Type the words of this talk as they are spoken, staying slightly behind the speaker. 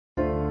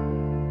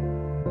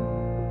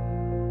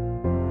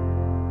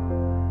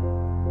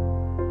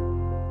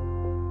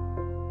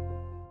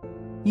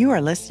You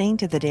are listening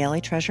to the Daily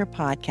Treasure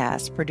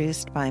podcast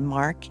produced by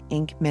Mark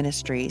Inc.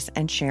 Ministries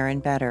and Sharon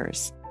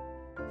Betters.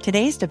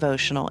 Today's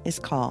devotional is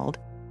called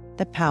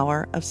The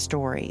Power of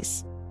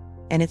Stories,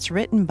 and it's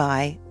written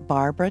by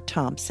Barbara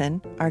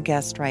Thompson, our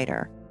guest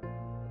writer.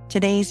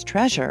 Today's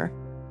treasure,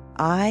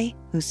 I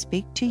who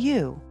speak to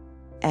you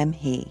am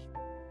He.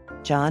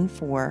 John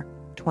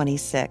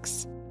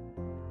 4:26.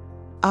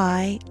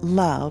 I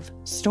love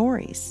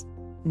stories.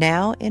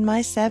 Now in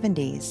my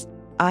 70s,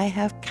 I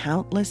have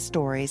countless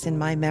stories in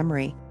my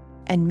memory,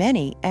 and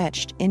many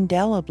etched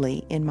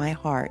indelibly in my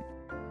heart.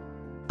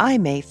 I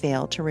may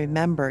fail to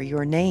remember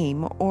your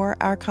name or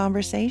our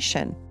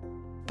conversation,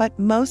 but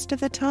most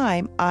of the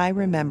time I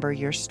remember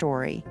your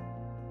story.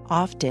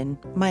 Often,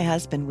 my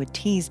husband would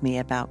tease me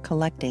about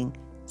collecting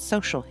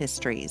social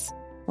histories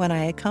when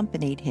I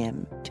accompanied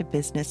him to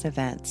business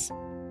events.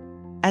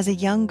 As a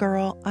young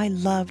girl, I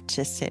loved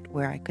to sit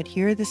where I could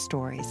hear the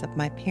stories of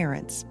my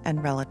parents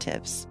and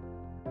relatives.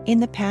 In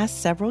the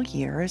past several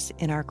years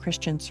in our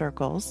Christian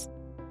circles,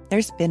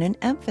 there's been an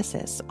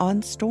emphasis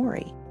on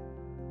story.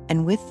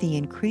 And with the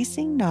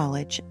increasing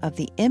knowledge of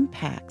the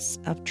impacts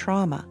of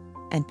trauma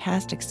and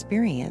past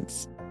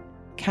experience,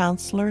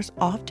 counselors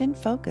often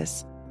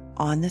focus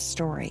on the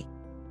story.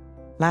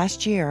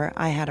 Last year,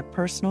 I had a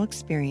personal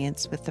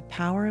experience with the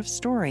power of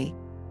story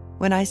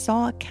when I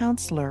saw a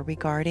counselor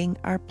regarding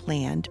our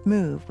planned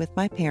move with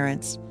my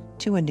parents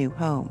to a new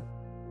home.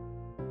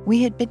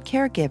 We had been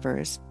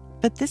caregivers,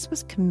 but this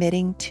was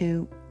committing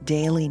to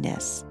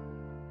dailiness.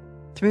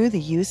 Through the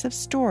use of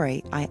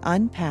story, I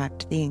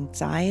unpacked the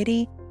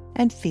anxiety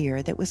and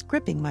fear that was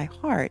gripping my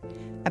heart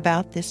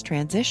about this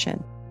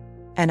transition.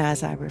 And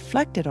as I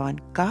reflected on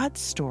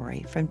God's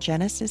story from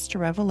Genesis to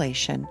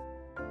Revelation,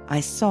 I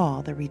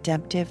saw the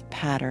redemptive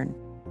pattern.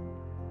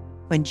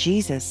 When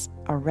Jesus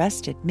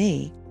arrested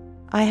me,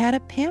 I had a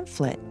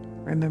pamphlet,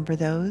 remember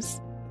those,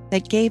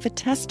 that gave a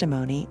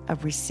testimony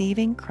of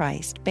receiving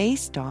Christ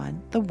based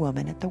on the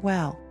woman at the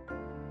well.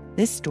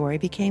 This story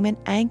became an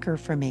anchor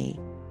for me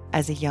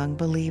as a young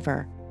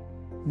believer.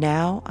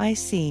 Now I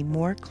see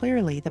more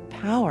clearly the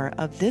power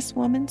of this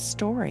woman's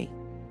story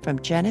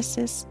from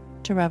Genesis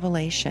to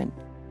Revelation.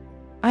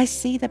 I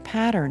see the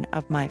pattern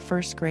of my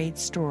first grade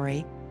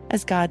story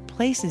as God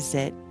places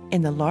it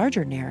in the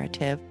larger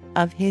narrative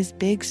of His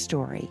big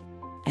story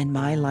and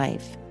my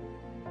life.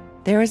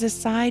 There is a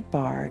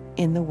sidebar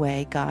in the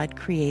way God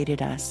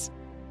created us.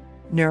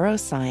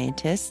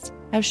 Neuroscientists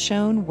have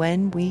shown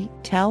when we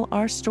tell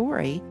our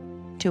story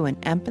to an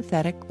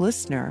empathetic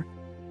listener,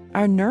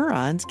 our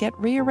neurons get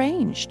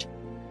rearranged.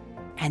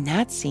 And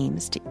that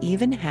seems to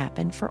even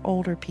happen for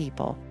older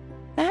people.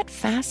 That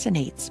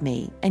fascinates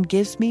me and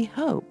gives me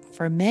hope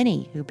for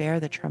many who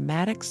bear the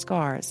traumatic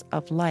scars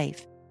of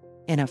life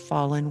in a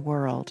fallen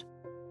world.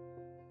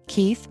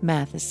 Keith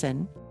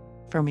Matheson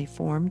from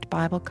Reformed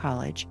Bible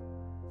College,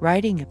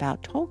 writing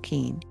about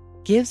Tolkien,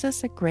 gives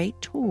us a great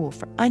tool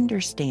for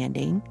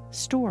understanding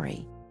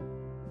story.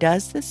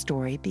 Does the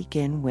story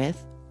begin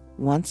with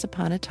once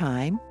upon a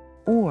time,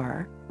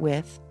 or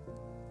with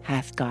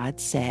hath God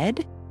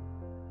said?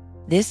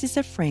 This is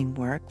a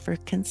framework for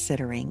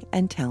considering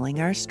and telling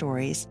our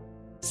stories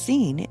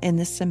seen in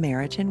the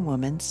Samaritan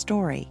woman's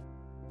story.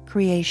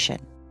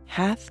 Creation,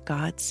 hath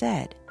God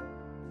said?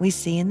 We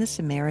see in the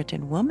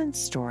Samaritan woman's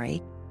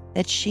story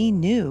that she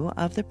knew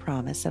of the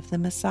promise of the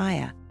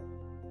Messiah.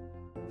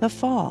 The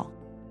fall,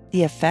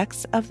 the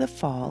effects of the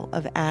fall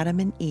of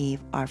Adam and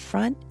Eve are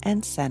front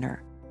and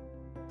center.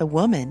 The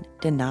woman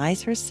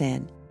denies her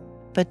sin,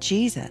 but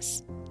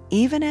Jesus,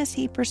 even as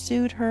He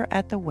pursued her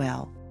at the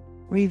well,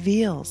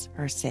 reveals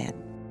her sin.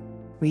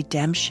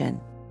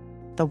 Redemption.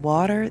 The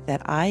water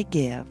that I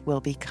give will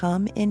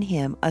become in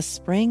him a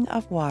spring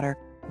of water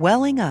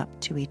welling up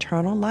to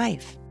eternal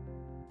life.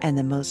 And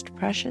the most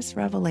precious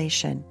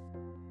revelation,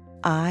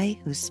 I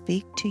who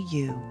speak to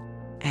you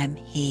am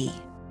He.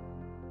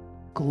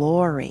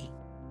 Glory.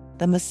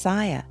 The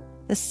Messiah,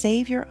 the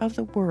Savior of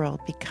the world,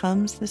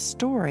 becomes the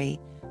story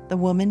the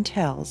woman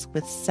tells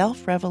with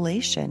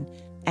self-revelation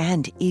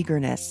and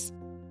eagerness.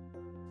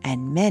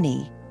 And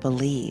many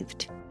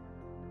believed.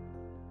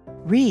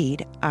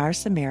 Read our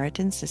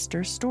Samaritan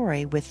sister's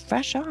story with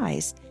fresh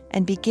eyes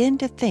and begin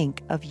to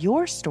think of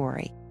your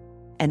story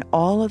and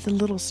all of the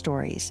little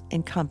stories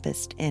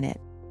encompassed in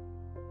it.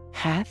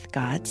 Hath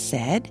God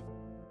said?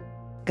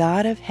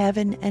 God of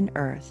heaven and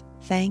earth,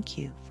 thank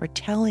you for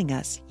telling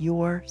us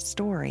your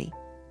story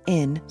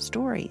in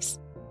stories.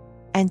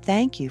 And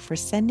thank you for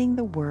sending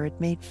the Word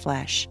made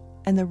flesh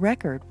and the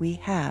record we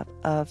have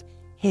of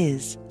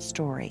His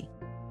story.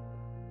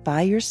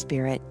 By your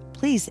Spirit,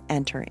 please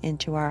enter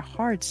into our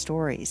hard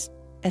stories,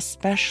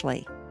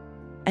 especially,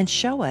 and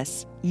show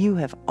us you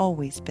have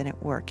always been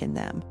at work in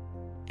them,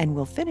 and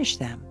will finish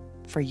them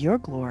for your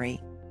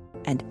glory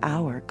and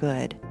our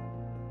good.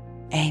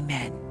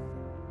 Amen.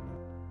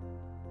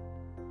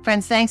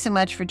 Friends, thanks so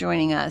much for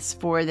joining us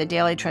for the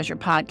Daily Treasure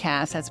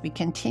podcast as we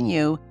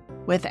continue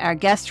with our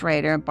guest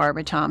writer,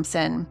 Barbara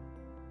Thompson.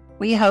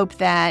 We hope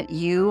that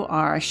you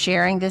are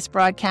sharing this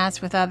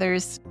broadcast with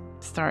others.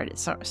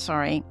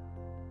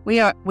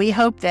 We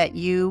hope that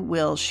you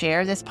will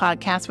share this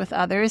podcast with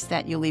others,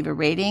 that you leave a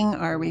rating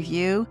or a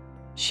review,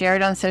 share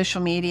it on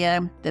social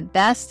media. The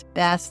best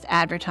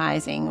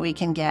advertising we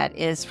can get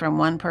is from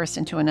one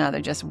person to another,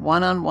 just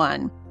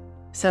one-on-one.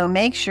 So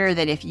make sure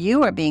that if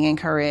you are being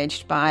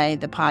encouraged by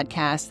the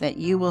podcast, that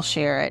you will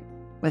share it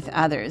with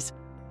others.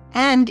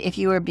 And if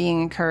you are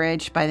being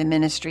encouraged by the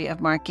ministry of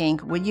Mark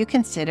Inc., would you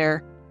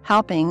consider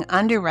helping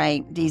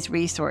underwrite these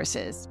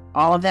resources?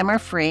 All of them are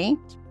free,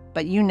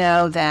 but you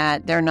know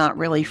that they're not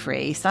really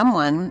free.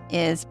 Someone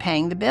is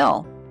paying the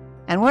bill.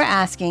 And we're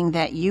asking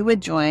that you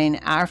would join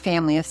our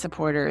family of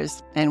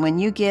supporters. And when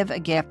you give a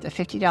gift of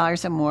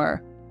 $50 or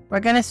more, we're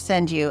going to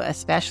send you a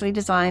specially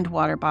designed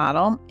water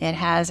bottle. It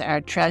has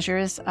our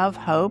Treasures of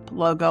Hope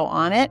logo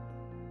on it,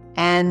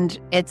 and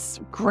it's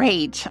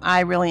great.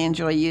 I really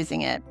enjoy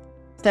using it.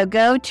 So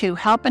go to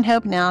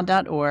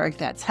helpandhopenow.org.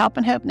 That's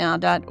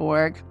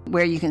helpandhopenow.org,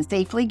 where you can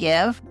safely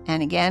give.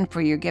 And again,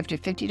 for your gift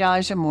of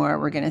 $50 or more,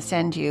 we're going to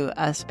send you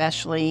a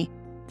specially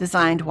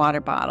designed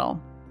water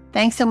bottle.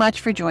 Thanks so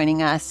much for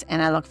joining us,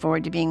 and I look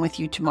forward to being with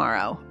you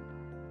tomorrow.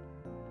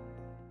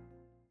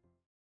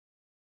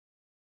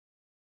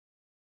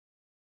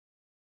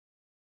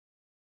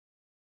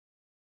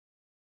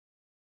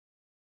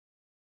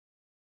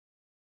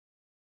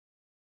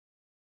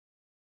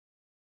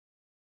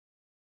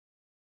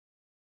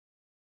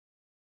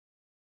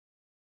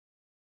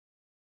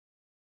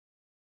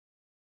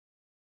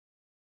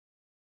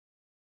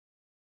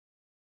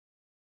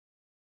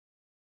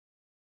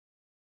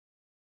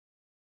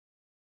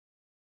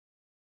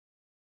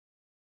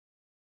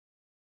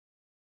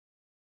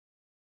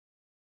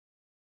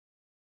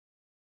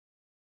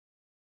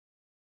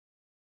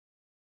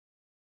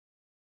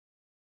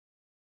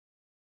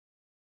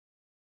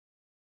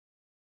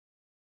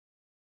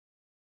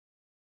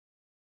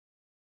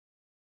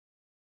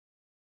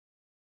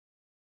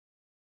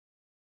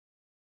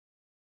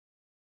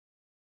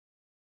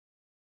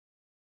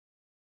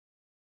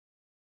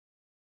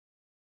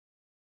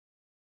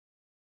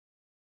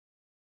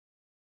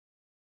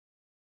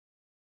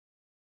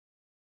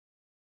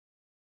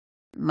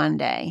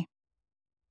 Monday.